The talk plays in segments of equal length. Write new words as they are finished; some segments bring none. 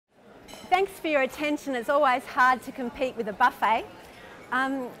Thanks for your attention. It's always hard to compete with a buffet.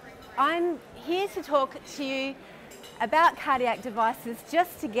 I'm here to talk to you about cardiac devices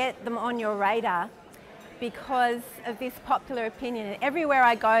just to get them on your radar because of this popular opinion. And everywhere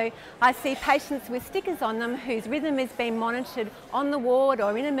I go, I see patients with stickers on them whose rhythm is being monitored on the ward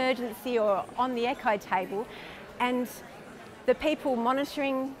or in emergency or on the echo table. And the people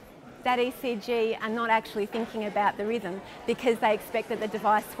monitoring that ECG are not actually thinking about the rhythm because they expect that the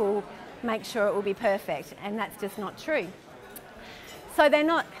device will make sure it will be perfect, and that's just not true. So they're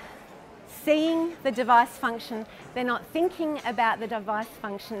not seeing the device function, they're not thinking about the device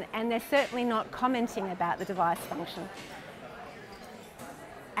function, and they're certainly not commenting about the device function.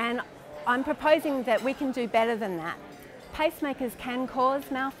 And I'm proposing that we can do better than that. Pacemakers can cause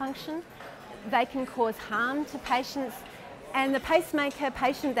malfunction, they can cause harm to patients, and the pacemaker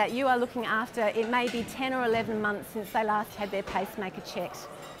patient that you are looking after, it may be 10 or 11 months since they last had their pacemaker checked.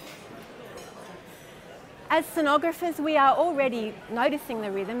 As sonographers, we are already noticing the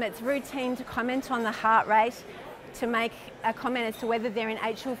rhythm. It's routine to comment on the heart rate, to make a comment as to whether they're in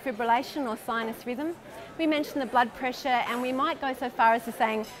atrial fibrillation or sinus rhythm. We mention the blood pressure, and we might go so far as to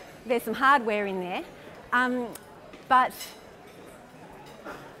saying there's some hardware in there. But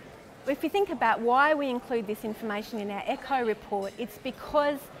if you think about why we include this information in our echo report, it's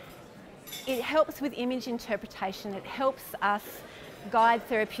because it helps with image interpretation. It helps us guide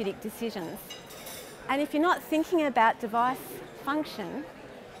therapeutic decisions. And if you're not thinking about device function,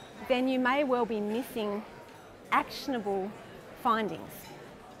 then you may well be missing actionable findings.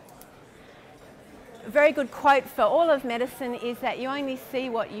 A very good quote for all of medicine is that you only see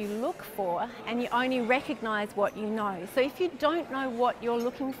what you look for and you only recognise what you know. So if you don't know what you're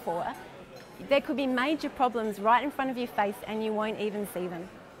looking for, there could be major problems right in front of your face and you won't even see them.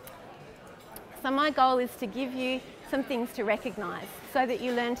 So my goal is to give you some things to recognise so that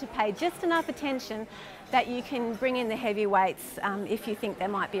you learn to pay just enough attention that you can bring in the heavy weights if you think there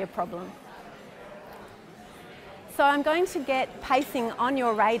might be a problem. So I'm going to get pacing on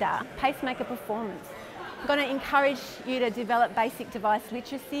your radar, pacemaker performance. I'm going to encourage you to develop basic device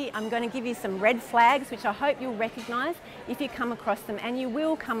literacy. I'm going to give you some red flags which I hope you'll recognise if you come across them, and you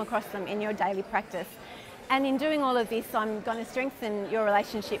will come across them in your daily practice. And in doing all of this, I'm going to strengthen your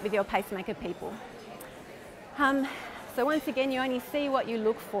relationship with your pacemaker people. So once again, you only see what you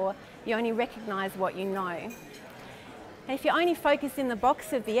look for, you only recognise what you know. And if you only focus in the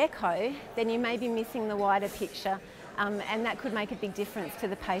box of the echo, then you may be missing the wider picture, and that could make a big difference to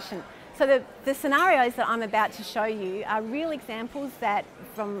the patient. So the scenarios that I'm about to show you are real examples that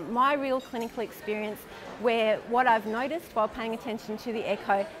from my real clinical experience where what I've noticed while paying attention to the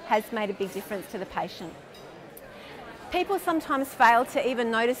echo has made a big difference to the patient. People sometimes fail to even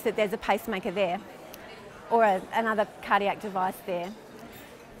notice that there's a pacemaker there or another cardiac device there.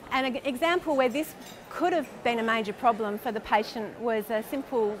 And an example where this could have been a major problem for the patient was a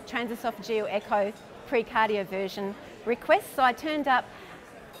simple transesophageal echo pre-cardioversion request. So I turned up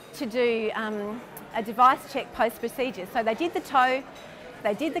to do a device check post-procedure. So they did the toe,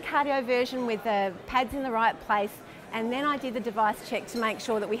 they did the cardioversion with the pads in the right place, and then I did the device check to make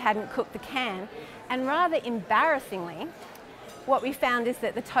sure that we hadn't cooked the can. And rather embarrassingly, what we found is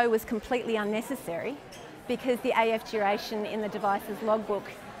that the toe was completely unnecessary because the AF duration in the device's logbook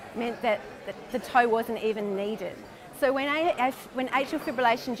meant that the toe wasn't even needed. So when atrial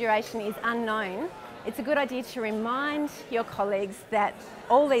fibrillation duration is unknown, it's a good idea to remind your colleagues that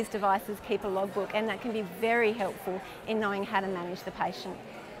all these devices keep a logbook, and that can be very helpful in knowing how to manage the patient.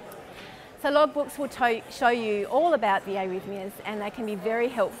 So logbooks will show you all about the arrhythmias, and they can be very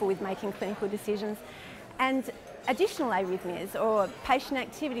helpful with making clinical decisions. And additional arrhythmias or patient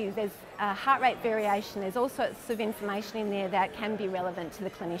activities, there's heart rate variation, there's all sorts of information in there that can be relevant to the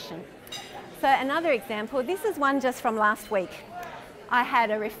clinician. So another example, this is one just from last week. I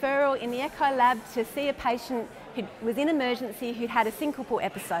had a referral in the echo lab to see a patient who was in emergency who'd had a syncopal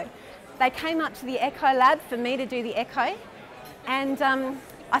episode. They came up to the echo lab for me to do the echo, and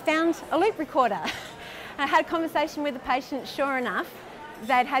I found a loop recorder. I had a conversation with the patient. Sure enough,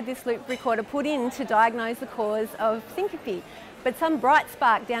 they'd had this loop recorder put in to diagnose the cause of syncope. But some bright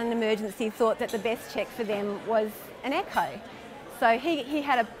spark down in emergency thought that the best check for them was an echo. So he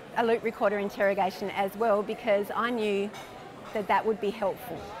had a loop recorder interrogation as well because I knew that that would be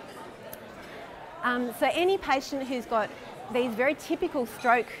helpful. So any patient who's got these very typical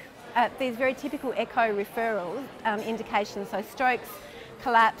these very typical echo referral indications, so strokes,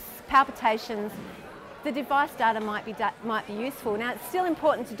 collapse, palpitations, the device data might be useful. Now, it's still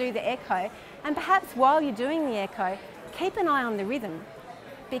important to do the echo, and perhaps while you're doing the echo, keep an eye on the rhythm,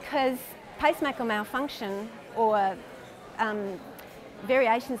 because pacemaker malfunction or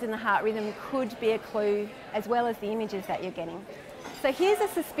variations in the heart rhythm could be a clue as well as the images that you're getting. So here's a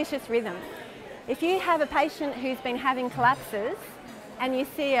suspicious rhythm. If you have a patient who's been having collapses and you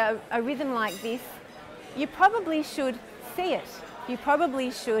see a rhythm like this, you probably should see it. You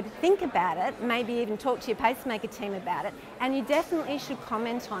probably should think about it, maybe even talk to your pacemaker team about it, and you definitely should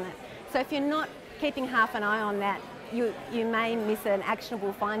comment on it. So if you're not keeping half an eye on that, you may miss an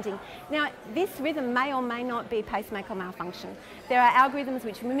actionable finding. Now, this rhythm may or may not be pacemaker malfunction. There are algorithms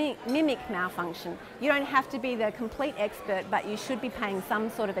which mimic malfunction. You don't have to be the complete expert, but you should be paying some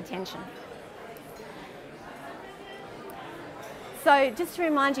sort of attention. So just to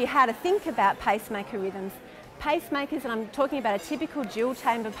remind you how to think about pacemaker rhythms, pacemakers, and I'm talking about a typical dual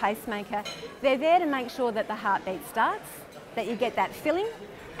chamber pacemaker, they're there to make sure that the heartbeat starts, that you get that filling,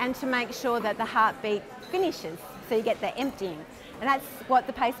 and to make sure that the heartbeat finishes, so you get the emptying. And that's what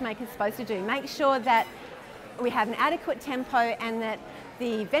the pacemaker is supposed to do. Make sure that we have an adequate tempo and that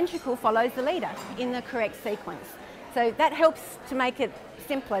the ventricle follows the leader in the correct sequence. So that helps to make it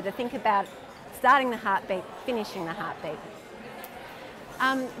simpler to think about starting the heartbeat, finishing the heartbeat.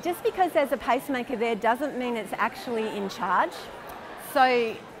 Just because there's a pacemaker there doesn't mean it's actually in charge.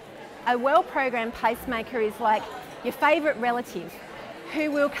 So a well-programmed pacemaker is like your favourite relative who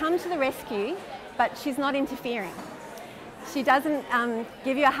will come to the rescue, but she's not interfering. She doesn't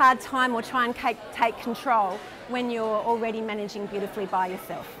give you a hard time or try and take control when you're already managing beautifully by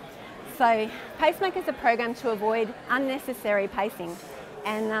yourself. So pacemakers are programmed to avoid unnecessary pacing,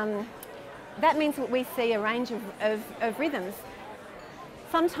 and that means that we see a range of rhythms.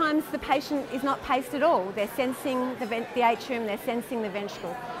 Sometimes the patient is not paced at all. They're sensing the atrium, they're sensing the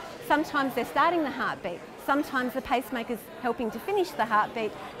ventricle. Sometimes they're starting the heartbeat. Sometimes the pacemaker's helping to finish the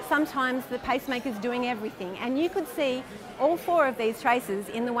heartbeat. Sometimes the pacemaker's doing everything. And you could see all four of these traces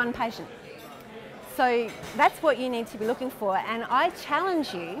in the one patient. So that's what you need to be looking for. And I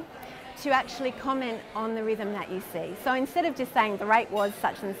challenge you to actually comment on the rhythm that you see. So instead of just saying the rate was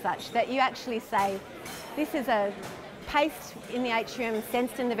such and such, that you actually say, this is a paced in the atrium,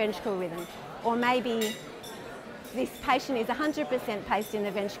 sensed in the ventricle rhythm. Or maybe this patient is 100% paced in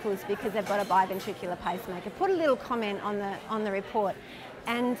the ventricles because they've got a biventricular pacemaker. Put a little comment on the report.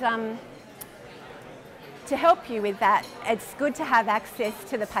 And to help you with that, it's good to have access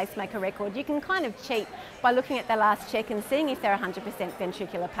to the pacemaker record. You can kind of cheat by looking at the last check and seeing if they're 100%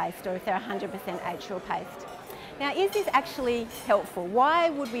 ventricular paced or if they're 100% atrial paced. Now, is this actually helpful? Why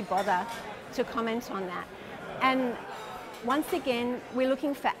would we bother to comment on that? And once again, we're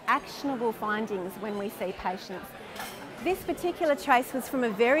looking for actionable findings when we see patients. This particular trace was from a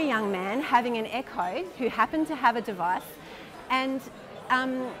very young man having an echo who happened to have a device, and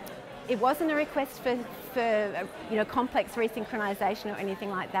it wasn't a request for complex resynchronization or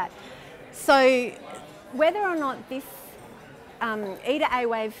anything like that. So whether or not this E to A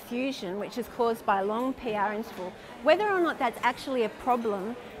wave fusion, which is caused by a long PR interval, whether or not that's actually a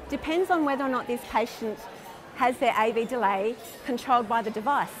problem depends on whether or not this patient has their AV delay controlled by the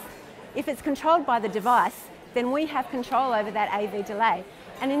device. If it's controlled by the device, then we have control over that AV delay.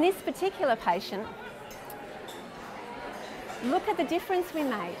 And in this particular patient, look at the difference we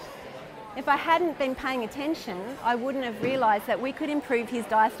made. If I hadn't been paying attention, I wouldn't have realised that we could improve his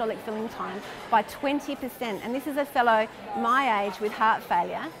diastolic filling time by 20%. And this is a fellow my age with heart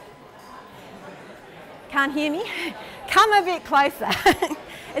failure. Can't hear me? Come a bit closer.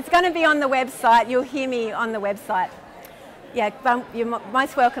 It's going to be on the website. You'll hear me on the website. Yeah, you're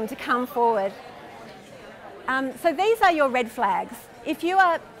most welcome to come forward. So these are your red flags. If you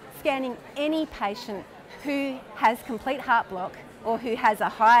are scanning any patient who has complete heart block or who has a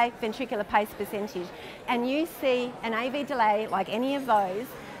high ventricular pace percentage and you see an AV delay like any of those,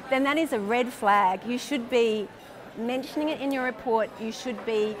 then that is a red flag. You should be mentioning it in your report. You should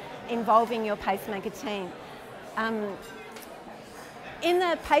be involving your pacemaker team. In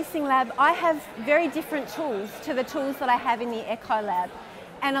the pacing lab, I have very different tools to the tools that I have in the echo lab.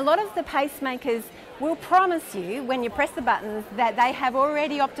 And a lot of the pacemakers will promise you, when you press the buttons, that they have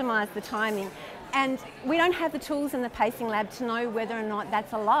already optimised the timing. And we don't have the tools in the pacing lab to know whether or not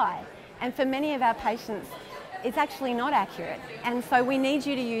that's a lie. And for many of our patients, it's actually not accurate. And so we need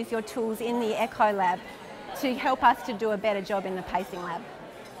you to use your tools in the echo lab to help us to do a better job in the pacing lab.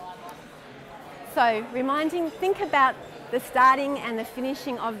 So reminding, think about the starting and the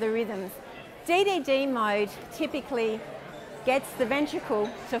finishing of the rhythms. DDD mode typically gets the ventricle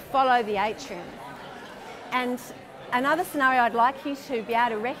to follow the atrium. And another scenario I'd like you to be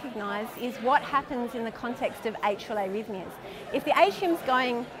able to recognise is what happens in the context of atrial arrhythmias. If the atrium's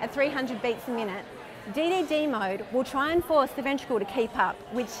going at 300 beats a minute DDD mode will try and force the ventricle to keep up,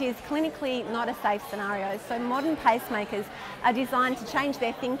 which is clinically not a safe scenario. So modern pacemakers are designed to change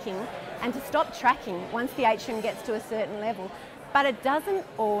their thinking and to stop tracking once the atrium gets to a certain level. But it doesn't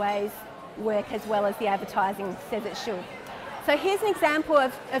always work as well as the advertising says it should. So here's an example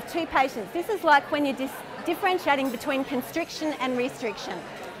of two patients. This is like when you're differentiating between constriction and restriction.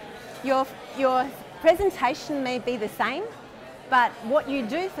 Your presentation may be the same, but what you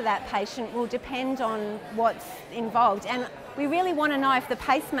do for that patient will depend on what's involved. And we really want to know if the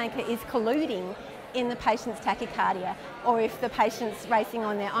pacemaker is colluding in the patient's tachycardia or if the patient's racing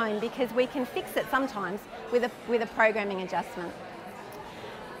on their own, because we can fix it sometimes with a programming adjustment.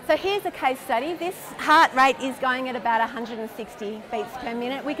 So here's a case study. This heart rate is going at about 160 beats per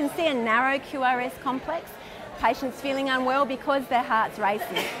minute. We can see a narrow QRS complex. Patient's feeling unwell because their heart's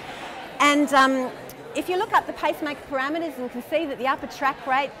racing. And if you look up the pacemaker parameters and can see that the upper track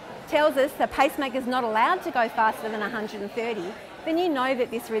rate tells us the pacemaker is not allowed to go faster than 130, then you know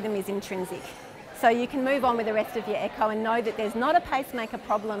that this rhythm is intrinsic. So you can move on with the rest of your echo and know that there's not a pacemaker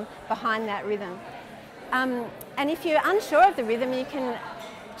problem behind that rhythm. And if you're unsure of the rhythm, you can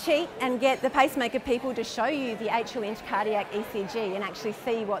cheat and get the pacemaker people to show you the atrial intercardiac ECG and actually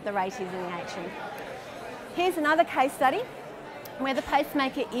see what the rate is in the atrium. Here's another case study where the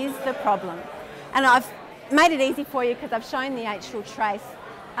pacemaker is the problem. And I've made it easy for you because I've shown the atrial trace.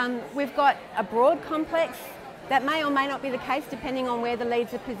 We've got a broad complex. That may or may not be the case depending on where the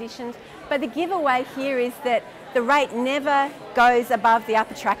leads are positioned. But the giveaway here is that the rate never goes above the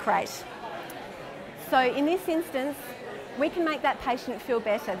upper track rate. So in this instance, we can make that patient feel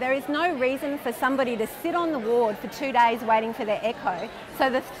better. There is no reason for somebody to sit on the ward for 2 days waiting for their echo so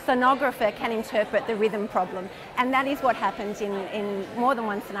the sonographer can interpret the rhythm problem. And that is what happens in more than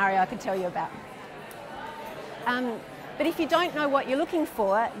one scenario I could tell you about. But if you don't know what you're looking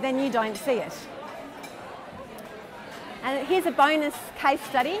for, then you don't see it. And here's a bonus case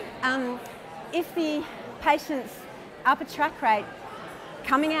study. If the patient's upper track rate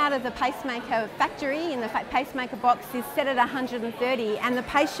coming out of the pacemaker factory in the pacemaker box is set at 130 and the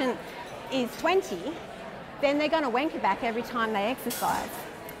patient is 20, then they're going to wanker back every time they exercise.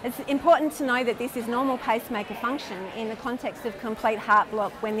 It's important to know that this is normal pacemaker function in the context of complete heart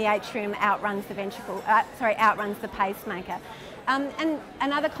block when the atrium outruns the outruns the pacemaker. And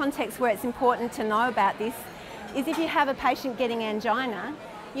another context where it's important to know about this is if you have a patient getting angina,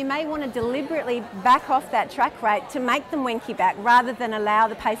 you may want to deliberately back off that track rate to make them wanky back rather than allow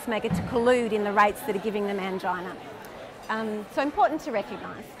the pacemaker to collude in the rates that are giving them angina. So important to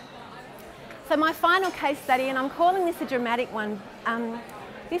recognise. So my final case study, and I'm calling this a dramatic one,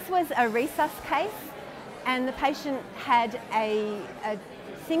 this was a resus case and the patient had a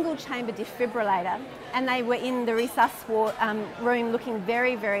single chamber defibrillator and they were in the resus room looking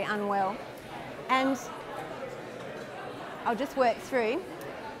very, very unwell. And I'll just work through.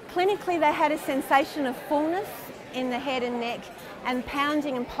 Clinically, they had a sensation of fullness in the head and neck and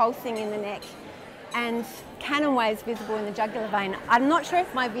pounding and pulsing in the neck and cannon waves visible in the jugular vein. I'm not sure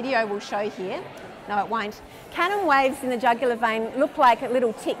if my video will show here. No, it won't. Cannon waves in the jugular vein look like a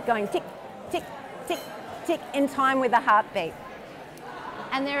little tick going tick, tick, tick, tick in time with the heartbeat.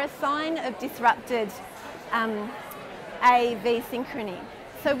 And they're a sign of disrupted AV synchrony.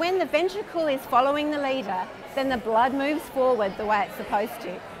 So when the ventricle is following the leader, then the blood moves forward the way it's supposed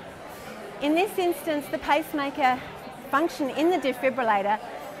to. In this instance, the pacemaker function in the defibrillator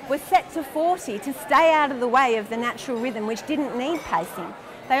was set to 40 to stay out of the way of the natural rhythm, which didn't need pacing.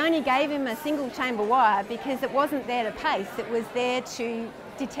 They only gave him a single chamber wire because it wasn't there to pace, it was there to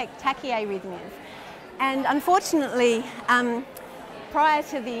detect tachyarrhythmias. And unfortunately, prior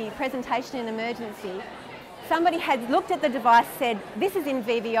to the presentation in emergency, somebody had looked at the device, said, this is in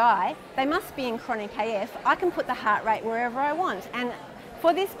VVI, they must be in chronic AF, I can put the heart rate wherever I want. And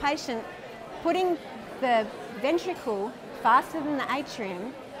for this patient, putting the ventricle faster than the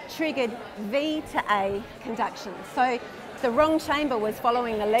atrium triggered V to A conduction. So the wrong chamber was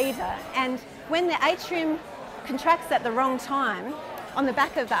following the leader, and when the atrium contracts at the wrong time, on the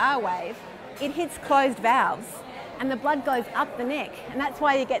back of the R wave, it hits closed valves and the blood goes up the neck, and that's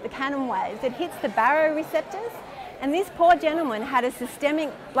why you get the cannon waves. It hits the baroreceptors, and this poor gentleman had a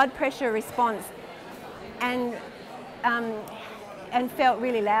systemic blood pressure response and felt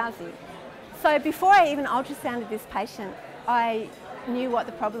really lousy. So before I even ultrasounded this patient, I knew what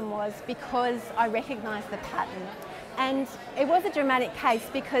the problem was because I recognised the pattern. And it was a dramatic case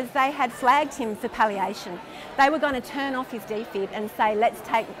because they had flagged him for palliation. They were going to turn off his defib and say, let's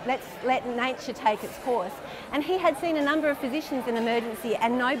let nature take its course. And he had seen a number of physicians in emergency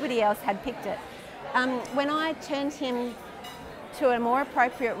and nobody else had picked it. When I turned him to a more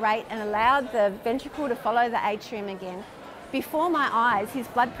appropriate rate and allowed the ventricle to follow the atrium again, before my eyes, his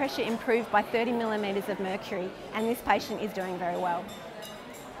blood pressure improved by 30 millimetres of mercury, and this patient is doing very well.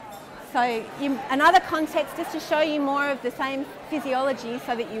 So another context, just to show you more of the same physiology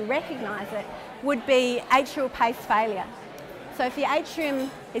so that you recognise it, would be atrial pace failure. So if the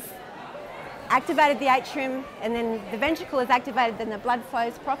atrium is activated, the atrium, and then the ventricle is activated, then the blood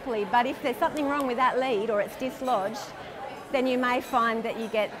flows properly. But if there's something wrong with that lead or it's dislodged, then you may find that you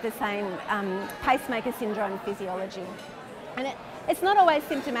get the same pacemaker syndrome physiology. And it's not always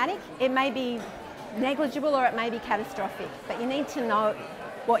symptomatic. It may be negligible or it may be catastrophic, but you need to know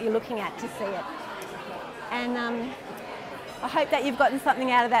what you're looking at to see it. And I hope that you've gotten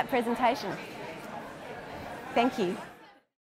something out of that presentation. Thank you.